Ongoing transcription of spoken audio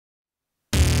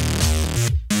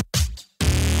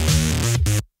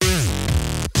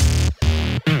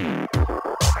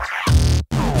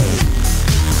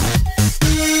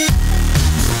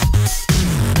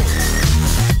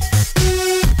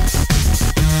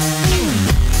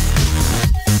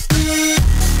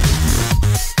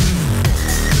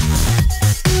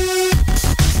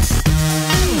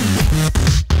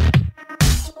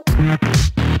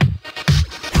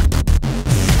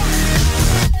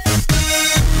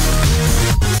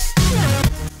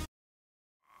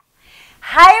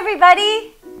Hi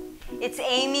everybody! It's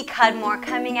Amy Cudmore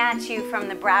coming at you from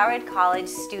the Broward College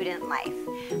Student Life.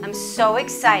 I'm so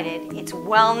excited. It's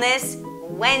Wellness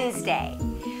Wednesday.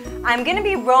 I'm going to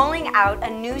be rolling out a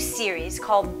new series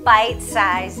called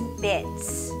Bite-Sized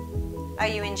Bits. Are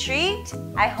you intrigued?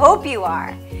 I hope you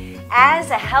are. As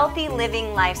a healthy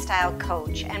living lifestyle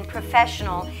coach and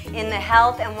professional in the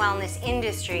health and wellness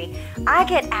industry, I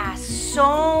get asked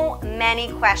so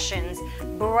many questions,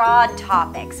 broad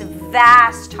topics,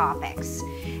 vast topics.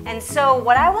 And so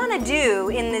what I want to do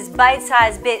in this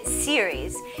Bite-Sized Bit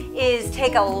series is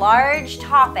take a large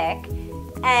topic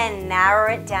and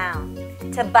narrow it down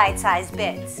to bite-sized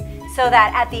bits so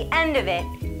that at the end of it,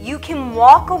 you can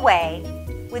walk away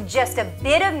with just a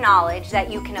bit of knowledge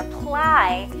that you can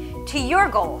apply to your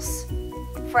goals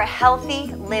for a healthy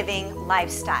living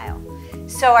lifestyle.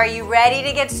 So are you ready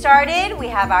to get started? We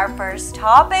have our first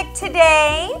topic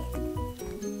today,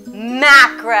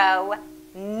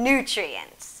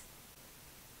 macronutrients.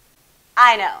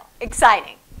 I know,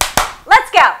 exciting. Let's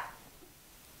go.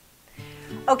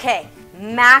 Okay,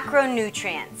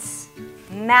 macronutrients.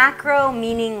 Macro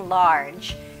meaning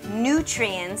large,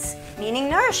 nutrients meaning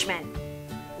nourishment.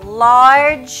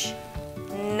 Large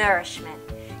nourishment.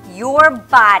 Your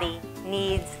body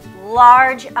needs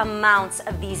large amounts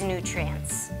of these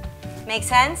nutrients. Make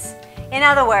sense? In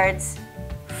other words,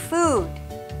 food,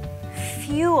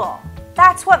 fuel.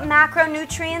 That's what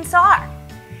macronutrients are.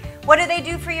 What do they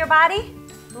do for your body?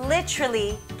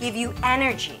 Literally give you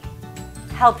energy,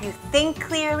 help you think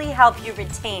clearly, help you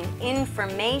retain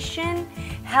information,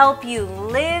 help you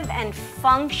live and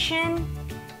function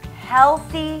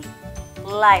healthy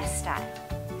lifestyle.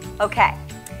 Okay,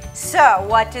 so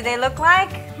what do they look like?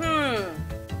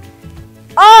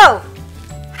 Oh,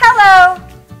 hello,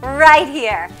 right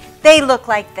here. They look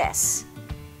like this.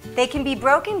 They can be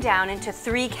broken down into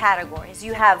three categories.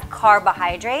 You have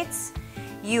carbohydrates,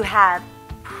 you have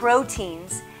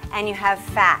proteins, and you have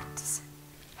fats.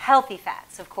 Healthy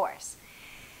fats, of course.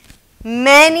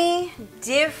 Many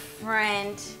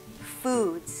different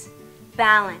foods.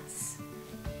 Balance.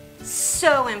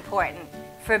 So important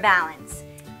for balance.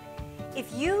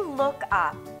 If you look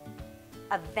up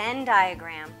a Venn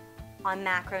diagram on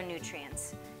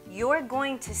macronutrients, you're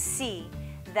going to see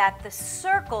that the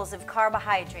circles of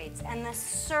carbohydrates and the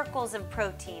circles of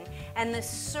protein and the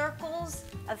circles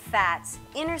of fats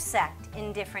intersect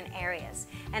in different areas.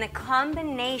 And a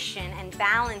combination and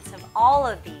balance of all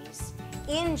of these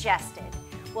ingested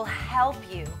will help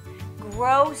you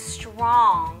grow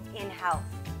strong in health.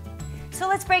 So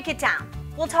let's break it down.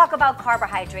 We'll talk about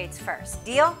carbohydrates first.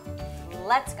 Deal?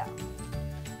 Let's go.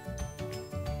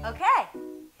 Okay,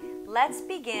 let's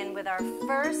begin with our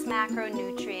first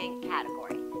macronutrient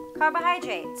category,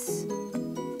 carbohydrates.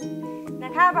 Now,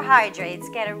 carbohydrates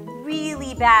get a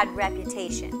really bad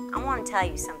reputation. I want to tell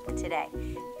you something today.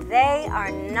 They are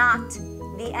not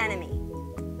the enemy.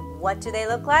 What do they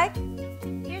look like?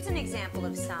 Here's an example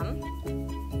of some.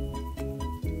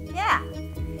 Yeah.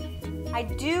 I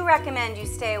do recommend you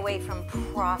stay away from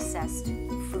processed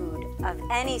food of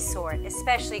any sort,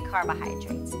 especially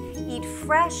carbohydrates. Eat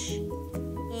fresh,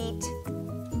 eat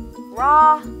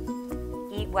raw,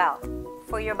 eat well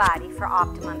for your body for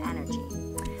optimum energy.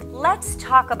 Let's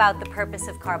talk about the purpose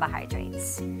of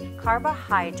carbohydrates.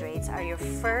 Carbohydrates are your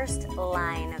first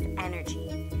line of energy.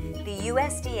 The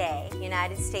USDA,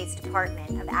 United States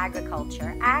Department of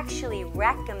Agriculture, actually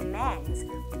recommends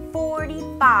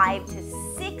 45 to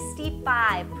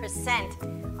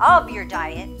 65% of your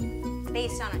diet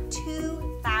based on a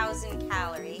 2,000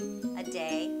 calorie a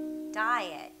day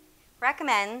diet.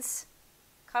 Recommends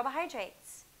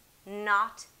carbohydrates,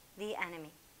 not the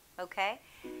enemy, okay?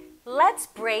 Let's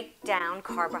break down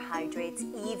carbohydrates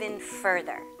even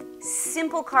further.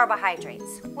 Simple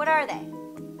carbohydrates, what are they?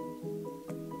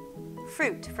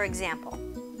 Fruit, for example.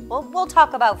 We'll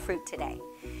talk about fruit today.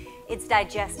 It's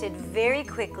digested very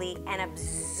quickly and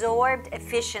absorbed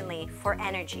efficiently for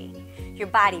energy. Your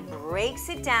body breaks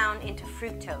it down into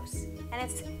fructose, and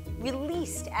it's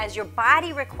released as your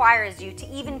body requires you to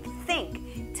even think,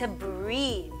 to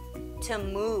breathe, to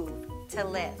move, to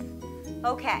live.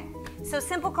 Okay, so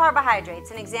simple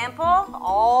carbohydrates. An example,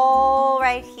 all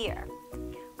right here.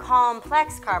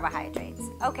 Complex carbohydrates.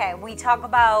 Okay, we talk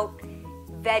about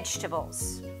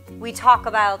vegetables. We talk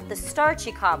about the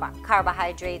starchy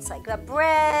carbohydrates like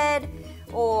bread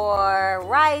or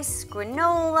rice,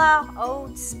 granola,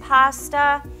 oats,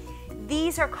 pasta.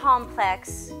 These are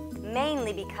complex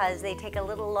mainly because they take a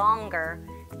little longer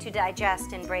to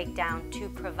digest and break down to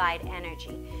provide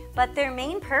energy. But their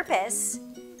main purpose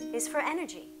is for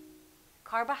energy.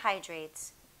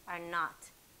 Carbohydrates are not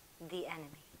the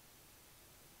enemy.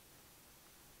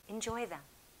 Enjoy them.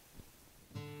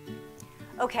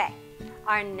 Okay,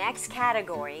 our next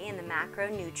category in the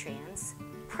macronutrients,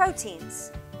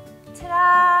 proteins.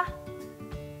 Ta-da!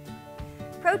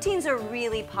 Proteins are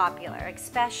really popular,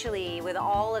 especially with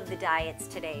all of the diets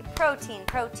today. Protein,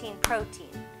 protein,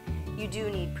 protein. You do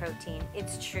need protein,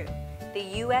 it's true. The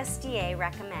USDA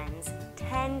recommends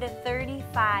 10 to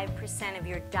 35% of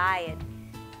your diet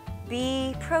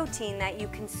be protein that you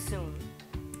consume.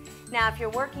 Now, if you're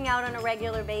working out on a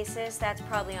regular basis, that's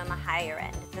probably on the higher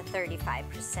end, the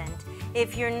 35%.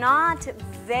 If you're not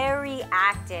very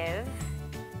active,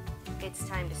 it's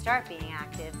time to start being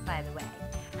active, by the way.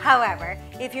 However,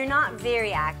 if you're not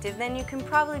very active, then you can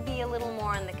probably be a little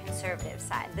more on the conservative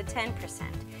side, the 10%.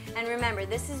 And remember,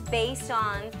 this is based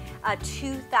on a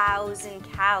 2,000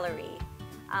 calorie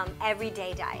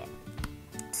everyday diet.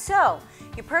 So,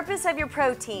 your purpose of your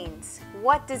proteins,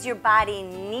 what does your body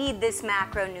need this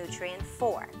macronutrient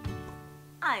for?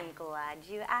 I'm glad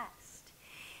you asked.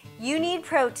 You need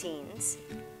proteins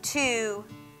to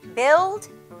build,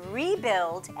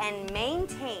 rebuild, and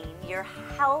maintain your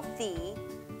healthy,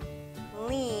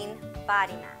 lean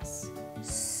body mass.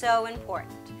 So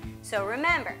important. So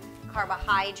remember,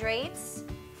 carbohydrates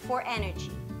for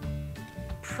energy,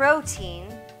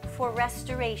 protein for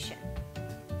restoration.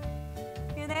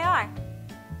 Here they are.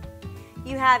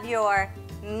 You have your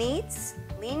meats,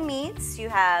 lean meats, you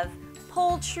have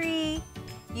poultry,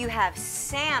 you have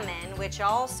salmon, which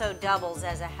also doubles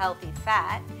as a healthy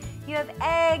fat, you have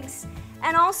eggs,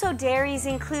 and also dairies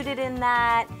included in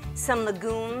that, some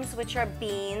legumes, which are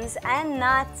beans, and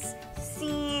nuts,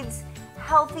 seeds,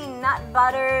 healthy nut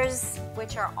butters,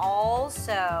 which are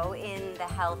also in the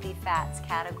healthy fats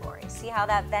category. See how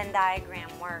that Venn diagram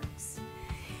works?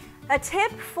 A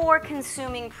tip for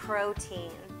consuming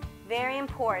protein, very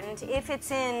important, if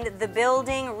it's in the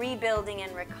building, rebuilding,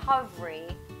 and recovery,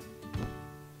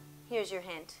 here's your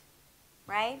hint,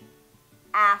 right?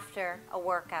 After a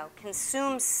workout,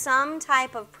 consume some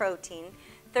type of protein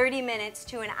 30 minutes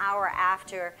to an hour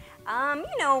after,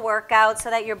 workout, so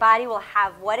that your body will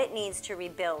have what it needs to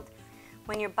rebuild.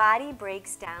 When your body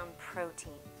breaks down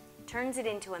protein, turns it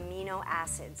into amino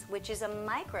acids, which is a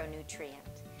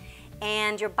micronutrient.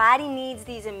 And your body needs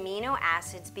these amino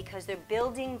acids because they're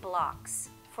building blocks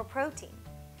for protein.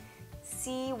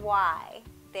 See why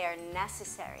they're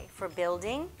necessary for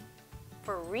building,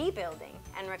 for rebuilding,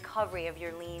 and recovery of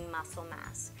your lean muscle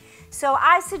mass. So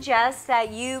I suggest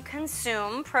that you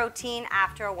consume protein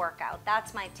after a workout.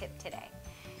 That's my tip today.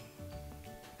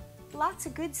 Lots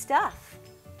of good stuff.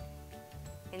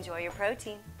 Enjoy your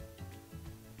protein.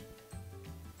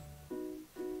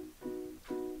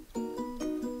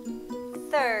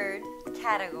 Third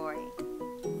category,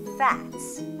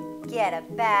 fats get a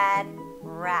bad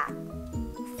rap.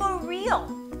 For real,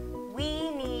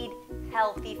 we need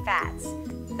healthy fats.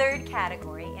 Third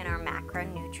category in our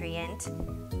macronutrient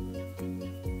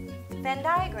Venn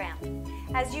diagram.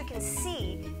 As you can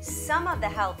see, some of the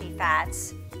healthy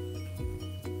fats,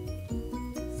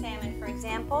 salmon for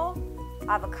example,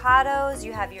 avocados,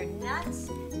 you have your nuts,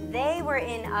 they were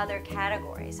in other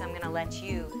categories. I'm going to let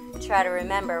you try to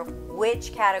remember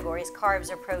which categories,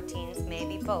 carbs or proteins,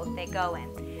 maybe both, they go in.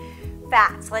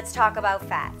 Fats, let's talk about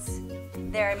fats.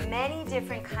 There are many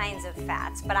different kinds of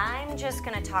fats, but I'm just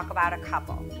going to talk about a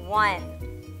couple. One,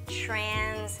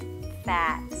 trans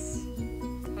fats.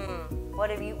 What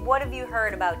have you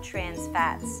heard about trans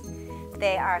fats?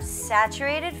 They are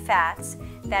saturated fats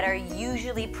that are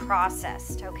usually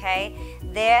processed, okay?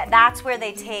 That's where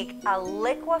they take a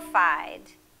liquefied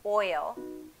oil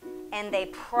and they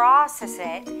process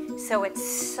it so it's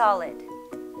solid.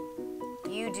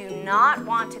 You do not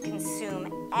want to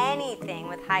consume anything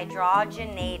with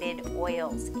hydrogenated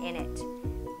oils in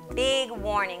it. Big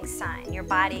warning sign. Your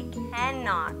body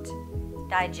cannot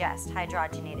digest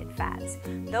hydrogenated fats.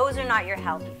 Those are not your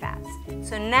healthy fats.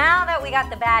 So now that we got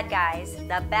the bad guys,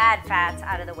 the bad fats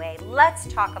out of the way,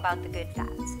 let's talk about the good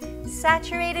fats.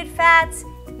 Saturated fats,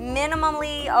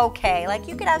 minimally okay. Like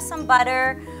you could have some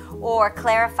butter or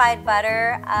clarified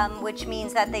butter, which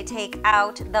means that they take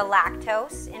out the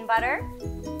lactose in butter.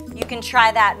 You can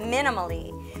try that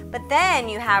minimally. But then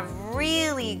you have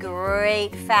really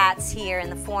great fats here in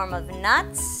the form of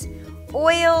nuts,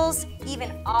 oils,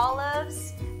 even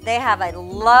olives. They have a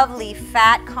lovely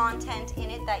fat content in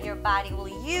it that your body will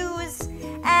use,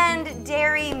 and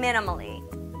dairy minimally.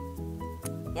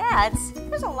 Yeah,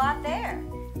 there's a lot there.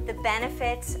 The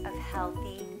benefits of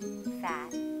healthy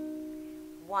fat.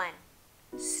 1,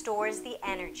 stores the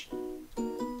energy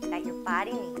that your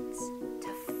body needs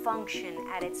to function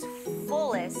at its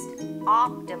fullest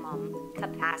optimum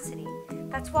capacity.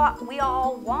 That's what we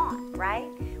all want, right?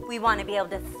 We want to be able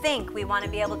to think. We want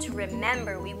to be able to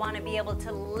remember. We want to be able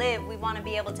to live. We want to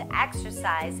be able to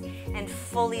exercise and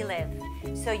fully live.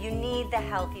 So you need the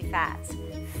healthy fats.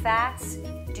 Fats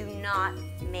do not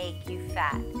make you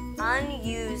fat.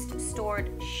 Unused stored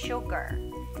sugar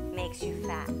makes you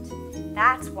fat.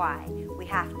 That's why we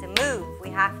have to move. We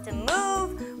have to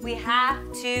move. We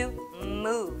have to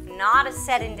move. Not a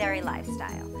sedentary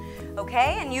lifestyle.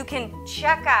 Okay? And you can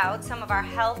check out some of our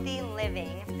healthy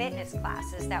living fitness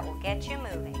classes that will get you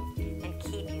moving and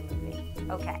keep you moving.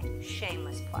 Okay,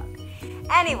 shameless plug.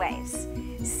 Anyways,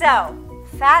 so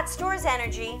fat stores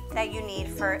energy that you need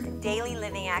for daily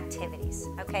living activities.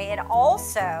 Okay? It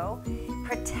also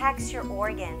protects your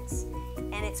organs,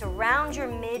 and it's around your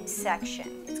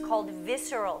midsection. It's called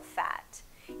visceral fat.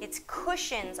 It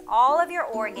cushions all of your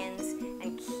organs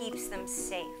and keeps them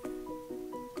safe.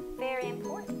 Very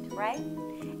important, right?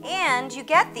 And you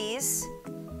get these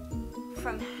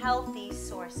from healthy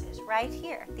sources right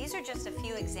here. These are just a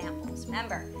few examples.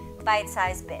 Remember,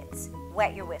 bite-sized bits,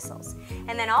 wet your whistles.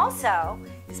 And then also,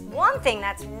 one thing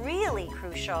that's really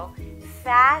crucial,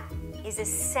 fat is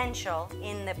essential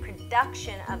in the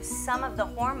production of some of the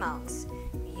hormones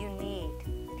you need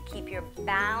to keep your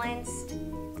balanced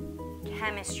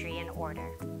chemistry in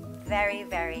order. Very,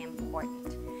 very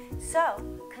important. So,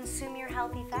 consume your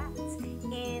healthy fats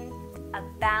in a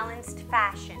balanced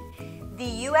fashion.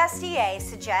 The USDA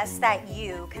suggests that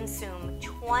you consume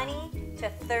 20 to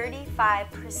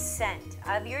 35%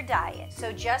 of your diet.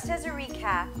 So just as a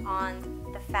recap on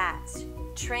the fats,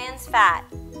 trans fat,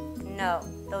 no,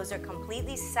 those are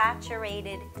completely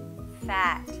saturated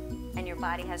fat, and your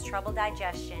body has trouble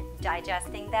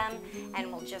digesting them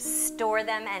and will just store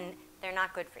them, and they're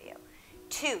not good for you.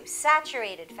 2,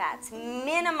 saturated fats,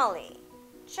 minimally,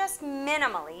 just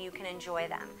minimally you can enjoy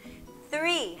them.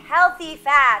 3, healthy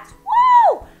fats,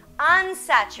 woo!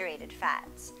 Unsaturated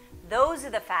fats. Those are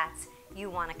the fats you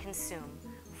want to consume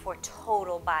for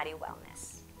total body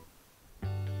wellness.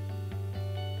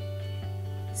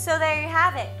 So there you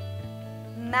have it.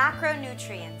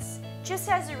 Macronutrients. Just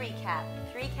as a recap,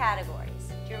 3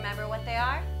 categories. Do you remember what they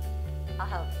are? I'll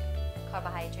help you.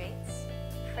 Carbohydrates,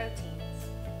 proteins,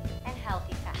 and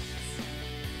healthy fats.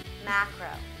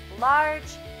 Macro,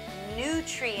 large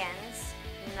nutrients,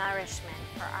 nourishment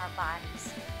for our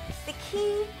bodies. The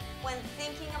key when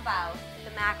thinking about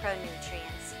the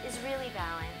macronutrients is really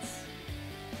balance.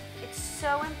 It's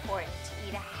so important to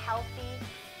eat a healthy,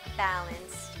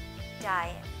 balanced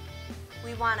diet.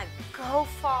 We want to go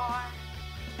far,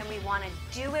 and we want to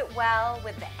do it well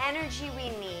with the energy we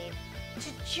need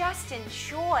to just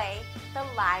enjoy the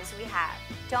lives we have,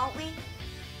 don't we?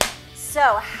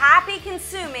 So, happy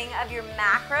consuming of your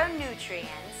macronutrients.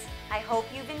 I hope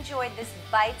you've enjoyed this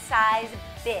bite-sized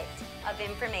bit of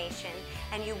information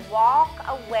and you walk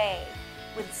away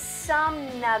with some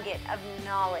nugget of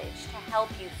knowledge to help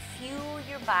you fuel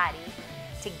your body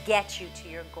to get you to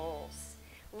your goals.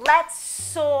 Let's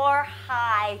soar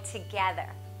high together.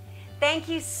 Thank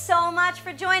you so much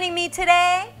for joining me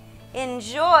today.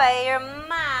 Enjoy your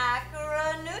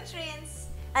macronutrients.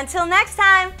 Until next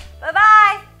time,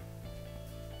 bye-bye.